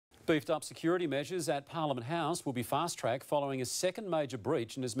Beefed up security measures at Parliament House will be fast-tracked following a second major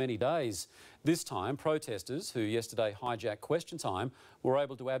breach in as many days. This time, protesters, who yesterday hijacked question time, were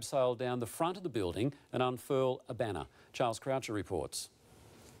able to abseil down the front of the building and unfurl a banner. Charles Croucher reports.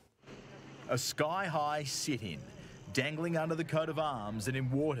 A sky-high sit-in. Dangling under the coat of arms and in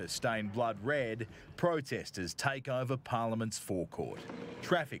water stained blood red, protesters take over Parliament's forecourt.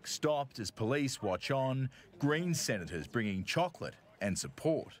 Traffic stopped as police watch on, Greens senators bringing chocolate and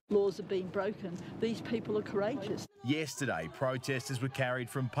support. Laws are being broken. These people are courageous. Yesterday, protesters were carried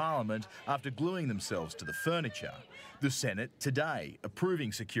from Parliament after gluing themselves to the furniture. The Senate today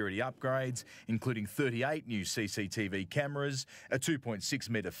approving security upgrades, including 38 new CCTV cameras, a 2.6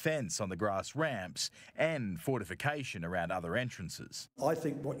 metre fence on the grass ramps and fortification around other entrances. I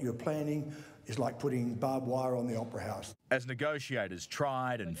think what you're planning is like putting barbed wire on the Opera House. As negotiators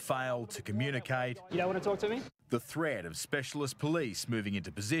tried and failed to communicate, you don't want to talk to me? The threat of specialist police moving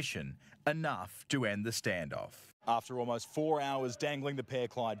into position, enough to end the standoff. After almost 4 hours dangling the pair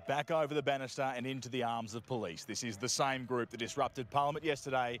Clyde back over the banister and into the arms of police. This is the same group that disrupted Parliament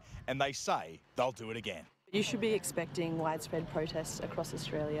yesterday, and they say they'll do it again. You should be expecting widespread protests across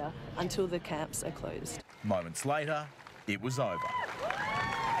Australia until the camps are closed. Moments later, it was over.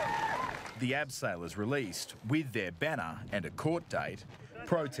 The abseilers released with their banner and a court date,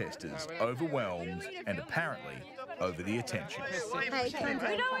 protesters overwhelmed and apparently over the attention.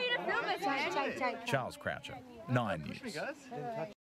 Charles Croucher, 9 News.